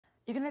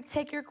You're gonna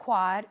take your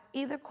quad,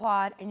 either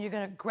quad, and you're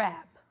gonna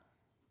grab.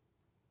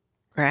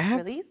 Grab?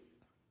 Release.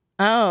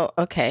 Oh,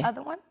 okay.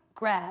 Other one,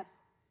 grab.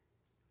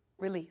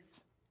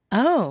 Release.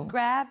 Oh.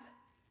 Grab,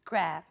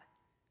 grab,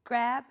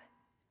 grab,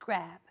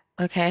 grab.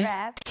 Okay.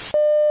 Grab.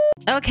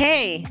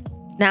 Okay.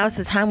 Now it's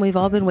the time we've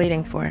all been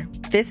waiting for.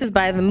 This is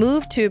by the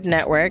MoveTube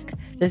network.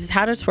 This is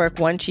how to twerk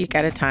one cheek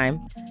at a time,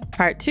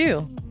 part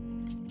 2.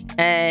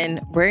 And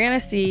we're going to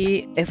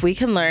see if we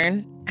can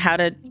learn how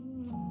to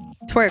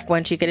twerk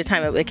one cheek at a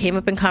time. It came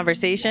up in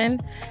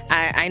conversation.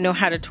 I know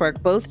how to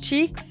twerk both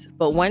cheeks,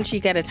 but one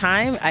cheek at a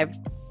time,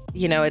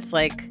 it's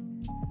like,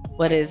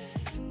 what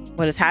is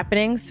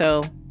happening?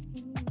 So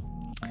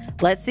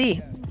let's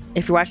see.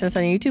 If you're watching this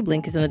on YouTube,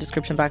 link is in the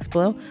description box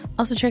below.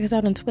 Also check us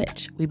out on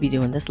Twitch. We be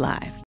doing this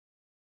live.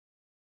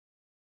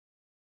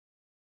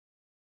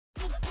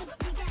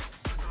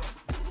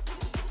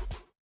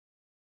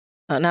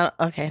 Oh, not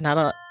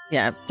all.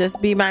 Yeah,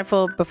 just be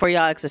mindful before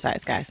y'all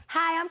exercise, guys.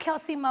 Hi, I'm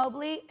Kelsey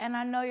Mobley, and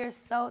I know you're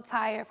so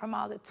tired from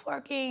all the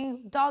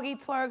twerking, doggy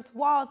twerks,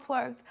 wall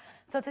twerks.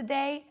 So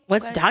today,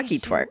 what's doggy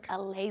twerk? A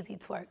lazy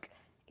twerk.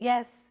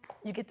 Yes,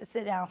 you get to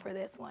sit down for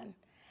this one.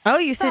 Oh,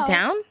 you sit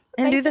down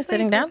and do the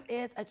sitting down?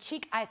 This is a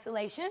cheek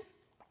isolation.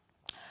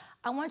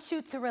 I want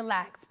you to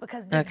relax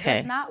because this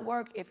does not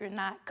work if you're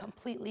not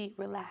completely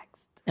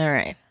relaxed. All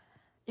right.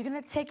 You're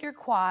gonna take your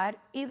quad,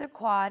 either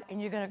quad,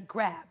 and you're gonna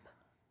grab.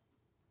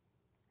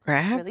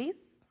 Grab? Release.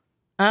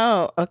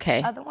 Oh,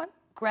 okay. Other one,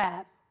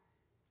 grab.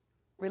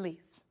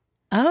 Release.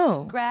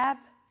 Oh. Grab,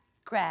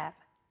 grab,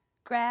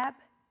 grab,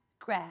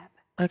 grab.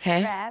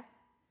 Okay. Grab.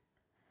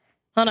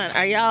 Hold on.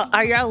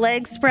 Are y'all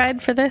legs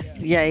spread for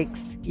this?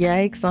 Yikes.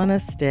 Yikes on a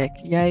stick.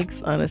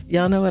 Yikes on a...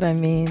 Y'all know what I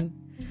mean.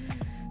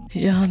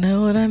 Y'all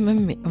know what I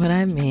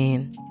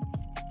mean.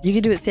 You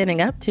can do it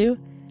standing up too.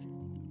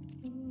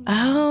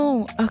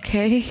 Oh,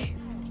 okay.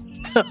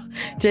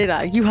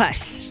 J-Dog, you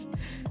hush.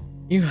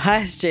 You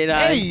hush, J-Dog.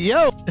 Hey,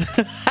 yo.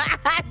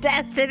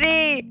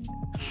 Destiny.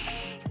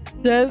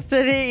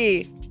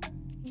 Destiny.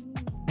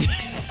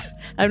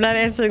 I'm not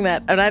answering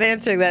that. I'm not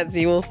answering that,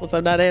 Z-Wolf.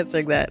 I'm not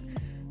answering that.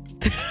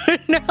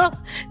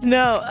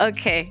 No.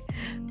 Okay.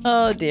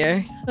 Oh,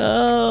 dear.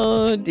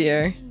 Oh,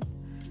 dear.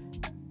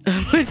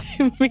 What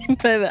do you mean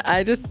by that?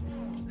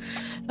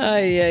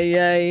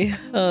 Ay.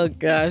 Oh,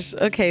 gosh.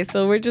 Okay,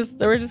 so we're just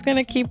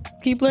gonna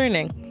keep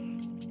learning.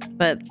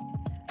 But,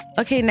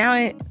 okay, now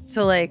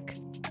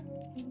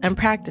I'm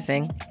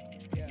practicing.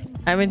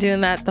 I've been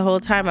doing that the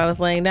whole time I was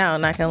laying down,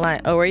 not gonna lie.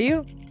 Oh, were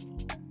you?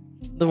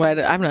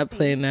 I'm not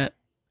playing that.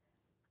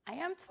 I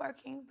am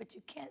twerking, but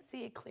you can't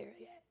see it clear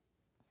yet.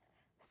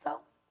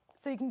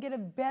 So you can get a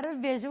better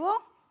visual.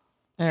 All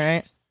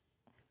right.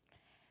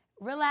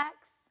 Relax.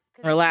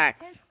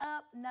 Relax.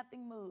 Up,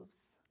 nothing moves.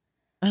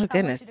 Oh, so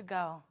goodness. I want you to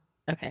go.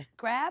 Okay.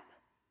 Grab.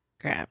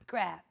 Grab.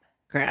 Grab.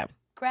 Grab.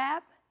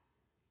 Grab.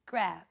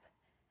 Grab.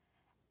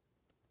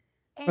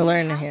 And we're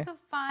learning you here. have to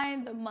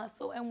find the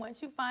muscle, and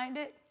once you find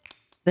it,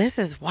 this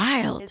is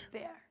wild. It's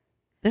there.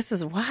 This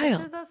is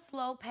wild. This is a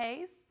slow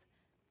pace.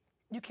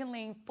 You can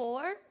lean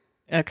forward.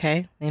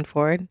 Okay, lean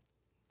forward.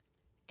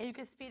 And you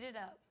can speed it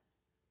up.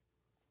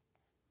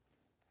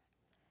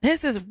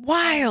 This is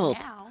wild.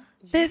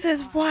 This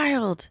is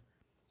wild.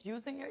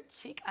 Using your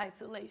cheek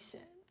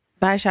isolations.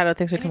 Bye, Shadow.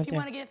 Thanks for coming through.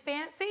 If you want to get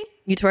fancy.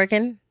 You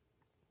twerking?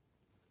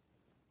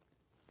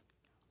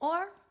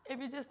 Or if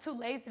you're just too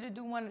lazy to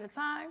do one at a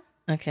time.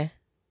 Okay.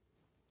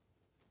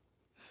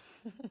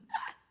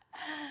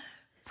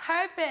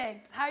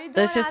 Perfect. How are you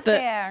doing out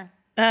there?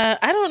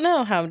 I don't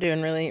know how I'm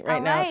doing really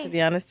right now, to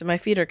be honest. My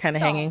feet are kind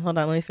of hanging. Hold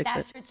on, let me fix it.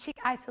 That's your cheek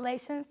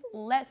isolations.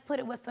 Let's put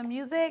it with some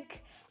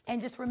music. And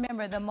just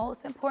remember, the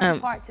most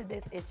important part to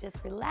this is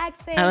just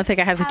relaxing. I don't think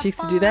I have the cheeks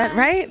to do that,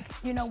 right?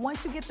 You know,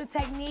 once you get the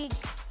technique,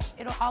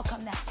 it'll all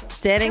come natural.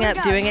 Standing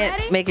up, doing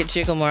it, make it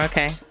jiggle more,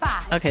 okay.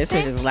 5, okay, this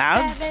music's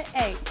loud. 7,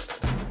 8.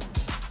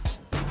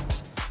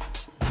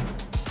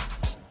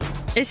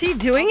 Is she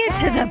doing it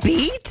to the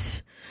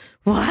beat?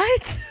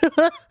 What?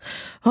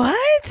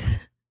 What?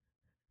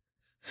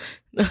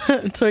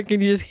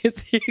 Twerking, you just can't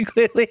see it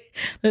clearly.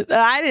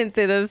 I didn't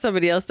say that.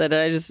 Somebody else said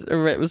it. I just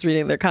was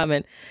reading their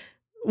comment.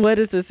 What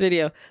is this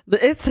video?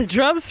 It's the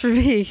drums for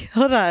me.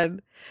 Hold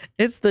on.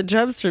 It's the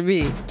drums for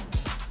me.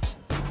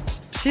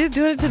 She's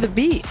doing it to the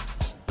beat.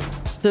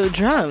 The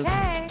drums.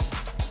 Okay.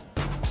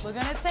 We're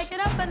going to take it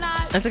up a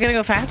notch. Is it going to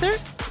go faster?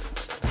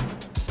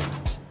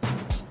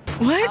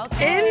 What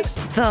in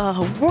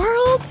the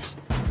world?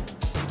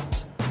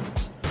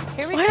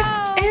 Here we go.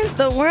 What in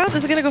the world?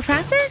 Is it going to go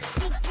faster?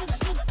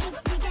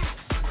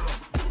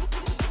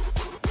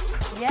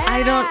 Yes.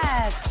 I don't.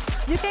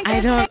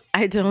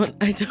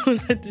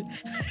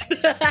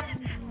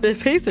 The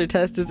pacer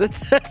test is a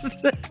test.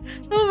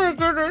 Oh my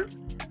goodness.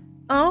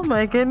 Oh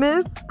my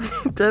goodness.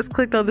 Just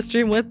clicked on the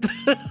stream with.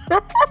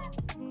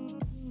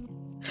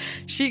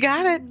 She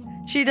got it.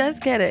 She does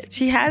get it.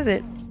 She has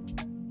it.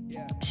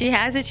 She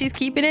has it. She's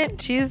keeping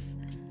it. She's,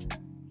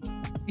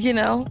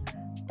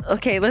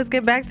 okay, let's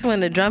get back to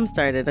when the drum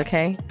started,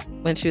 okay?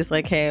 When she was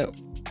like, hey,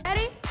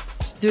 ready?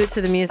 Do it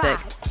to the music.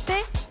 5,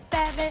 6,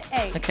 7,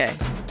 8. Okay.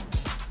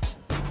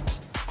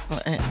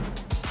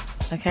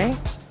 Okay.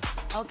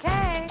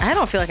 Okay. I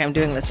don't feel like I'm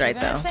doing this right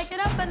though. Take it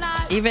up a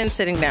notch. Even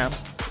sitting down.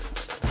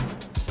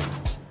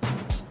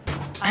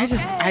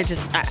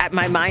 Okay.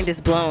 My mind is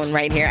blown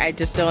right here. I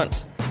don't,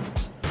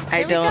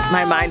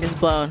 my mind is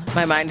blown.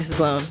 My mind is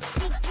blown.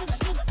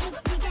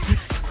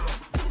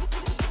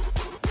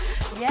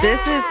 Yes.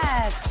 This is,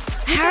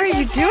 how are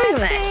you doing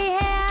this?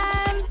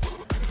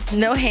 Hands.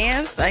 No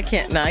hands? I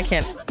can't, no, I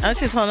can't. Oh,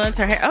 she's holding on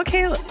to her hair.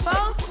 Okay.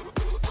 Both.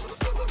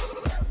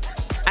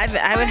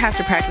 I would have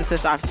to practice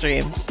this off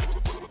stream.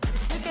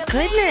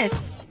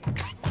 Goodness.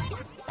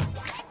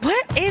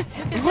 What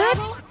is, what?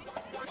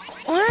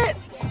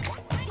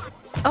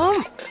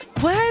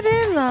 What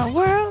in the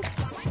world?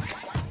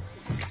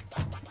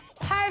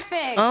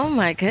 Perfect. Oh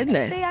my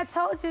goodness. See, I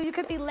told you, you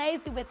could be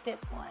lazy with this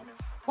one.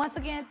 Once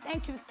again,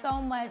 thank you so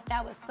much.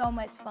 That was so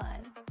much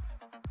fun.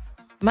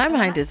 My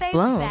mind is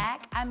blown.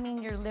 Back, I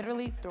mean, you're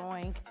literally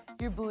throwing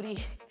your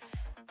booty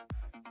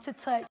to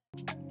touch.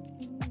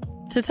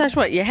 To touch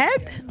what? Your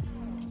head?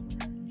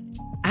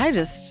 I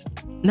just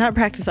not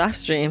practice off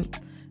stream.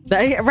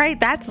 Right?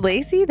 That's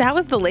lazy? That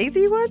was the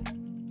lazy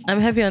one? I'm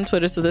heavy on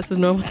Twitter, so this is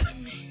normal to me.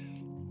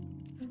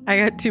 I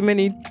got too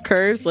many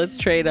curves. Let's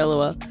trade,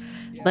 LOL.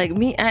 Like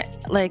me, I'm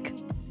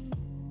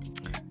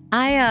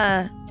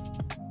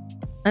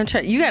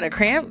trying. You got a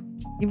cramp?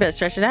 You better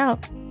stretch it out.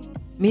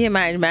 Me and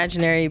my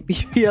imaginary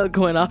BBL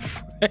going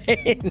off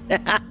right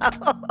now.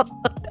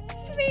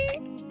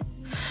 Destiny.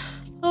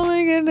 Oh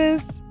my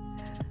goodness.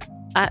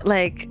 I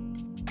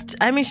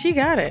mean, she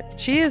got it.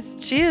 She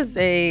is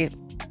a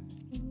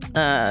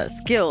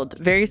skilled,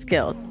 very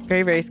skilled,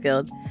 very, very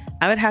skilled.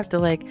 I would have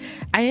to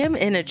I am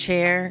in a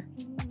chair.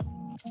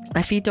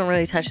 My feet don't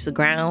really touch the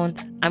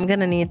ground. I'm going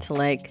to need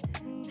to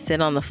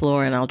sit on the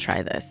floor and I'll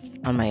try this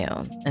on my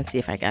own and see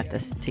if I got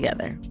this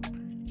together.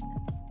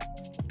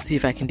 See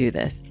if I can do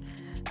this.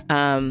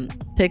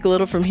 Take a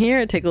little from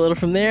here, take a little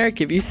from there,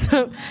 give you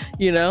some,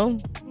 I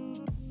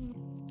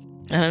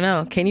don't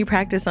know. Can you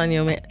practice on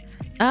your man?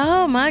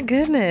 Oh my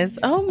goodness.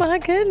 Oh my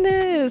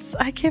goodness.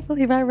 I can't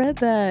believe I read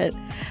that.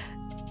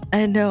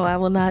 And no, I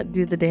will not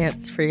do the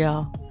dance for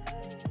y'all.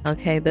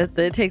 Okay, that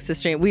takes the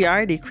stream. We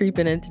already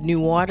creeping into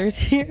new waters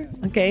here.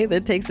 Okay,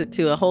 that takes it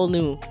to a whole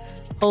new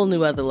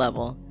other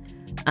level.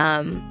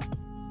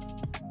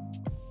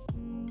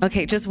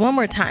 Okay, just one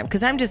more time,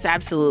 because I'm just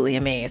absolutely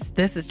amazed.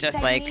 This is just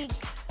amazed.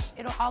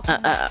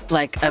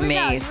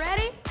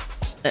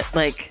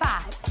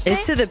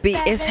 It's to the beat.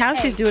 It's how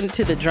she's doing it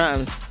to the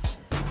drums.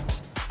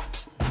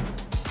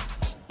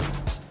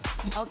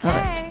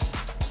 Okay.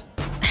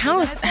 How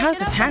is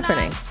this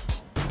happening?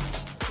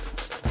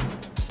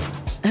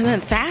 And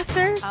then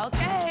faster.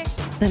 Okay.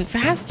 Then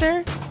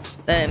faster.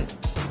 Then.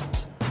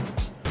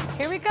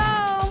 Here we go.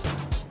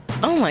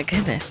 Oh my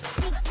goodness.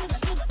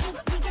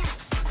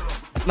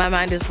 My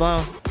mind is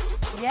blown.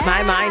 Yes.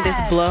 My mind is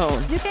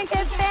blown. You can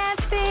get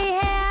fancy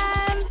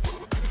hands.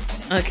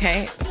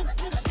 Okay.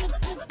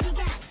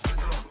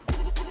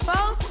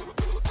 Both.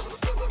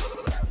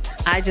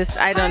 I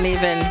don't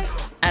even.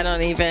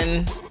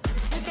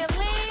 You can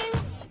lean.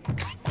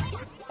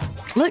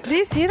 Look, do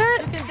you see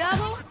that? You can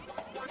double.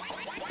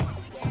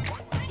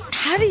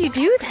 How do you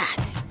do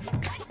that?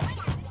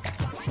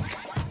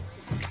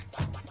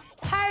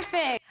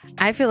 Perfect.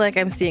 I feel like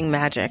I'm seeing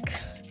magic.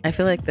 I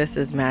feel like this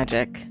is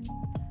magic.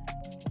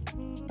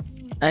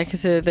 I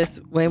consider this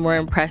way more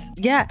impressive.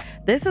 Yeah,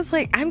 this is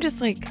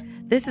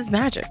this is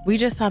magic. We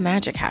just saw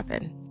magic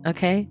happen,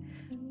 okay?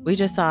 We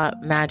just saw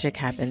magic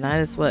happen. That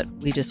is what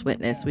we just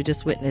witnessed. We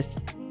just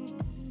witnessed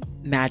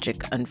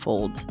magic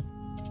unfold.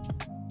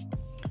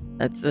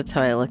 That's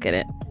how I look at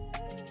it.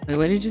 Wait,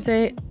 what did you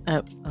say?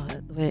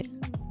 Wait.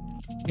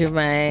 You're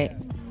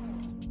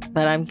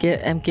but I'm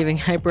giving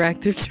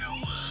hyperactive to.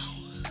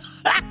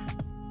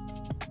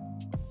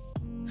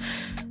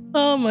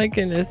 Oh my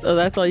goodness. Oh,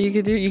 that's all you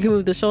can do? You can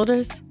move the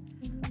shoulders?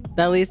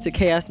 That leads to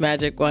chaos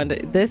magic, Wanda.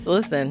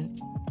 Listen,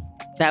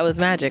 that was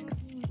magic.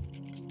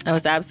 That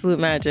was absolute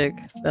magic.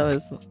 That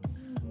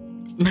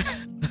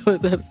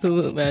was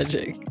absolute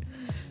magic.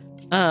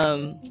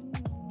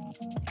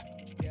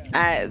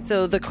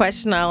 So the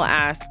question I'll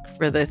ask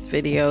for this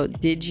video,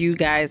 did you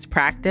guys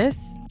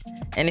practice?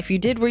 And if you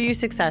did, were you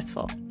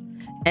successful?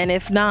 And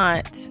if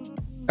not,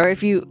 or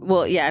if you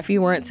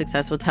weren't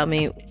successful, tell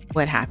me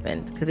what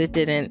happened. Because it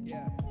didn't,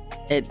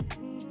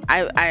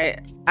 I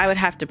would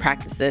have to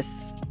practice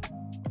this.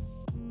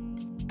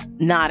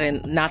 Not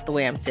the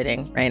way I'm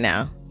sitting right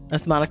now.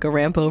 That's Monica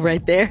Rambo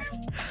right there.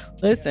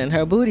 Listen,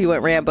 her booty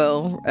went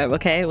Rambo.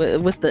 Okay,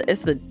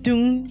 it's the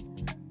doom,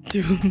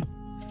 doom,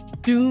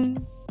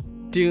 doom,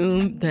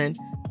 doom, then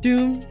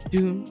doom,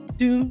 doom,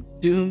 doom,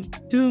 doom,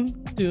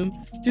 doom, doom,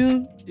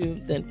 doom,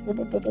 doom, then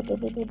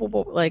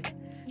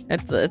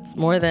it's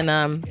more than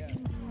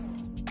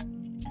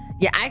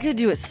yeah, I could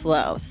do it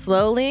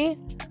slowly.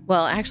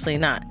 Well, actually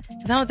not,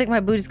 because I don't think my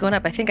booty's going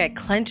up. I think I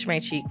clench my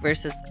cheek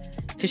because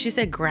she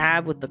said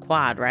grab with the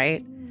quad,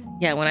 right?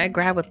 Yeah, when I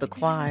grab with the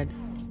quad,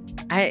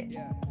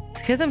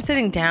 because I'm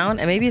sitting down,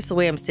 and maybe it's the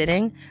way I'm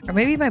sitting, or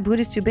maybe my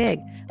booty's too big.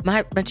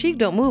 My cheek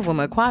don't move when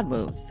my quad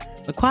moves.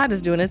 The quad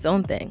is doing its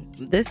own thing.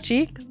 This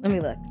cheek, let me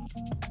look.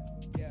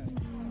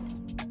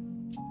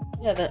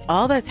 Yeah,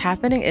 all that's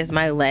happening is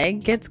my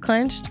leg gets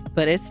clenched,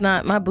 but it's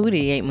not, my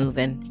booty ain't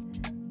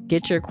moving.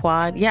 Get your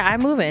quad. Yeah,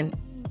 I'm moving.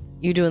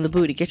 You doing the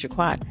booty, get your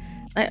quad.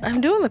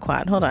 I'm doing the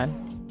quad, hold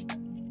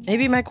on.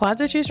 Maybe my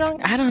quads are too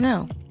strong? I don't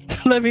know.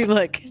 Let me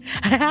look.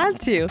 I had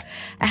to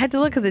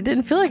look because it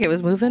didn't feel like it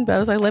was moving, but I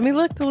was like, let me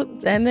look,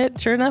 and it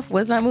sure enough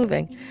was not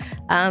moving.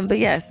 But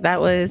yes,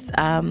 that was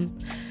how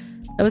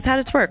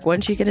to twerk,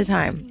 one cheek at a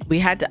time. I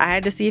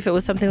had to see if it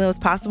was something that was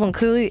possible, and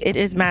clearly it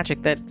is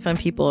magic that some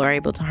people are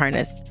able to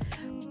harness,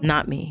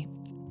 not me.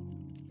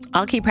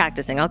 I'll keep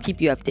practicing. I'll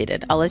keep you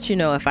updated. I'll let you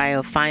know if I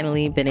have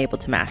finally been able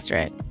to master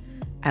it.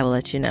 I will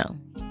let you know.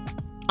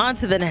 On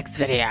to the next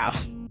video.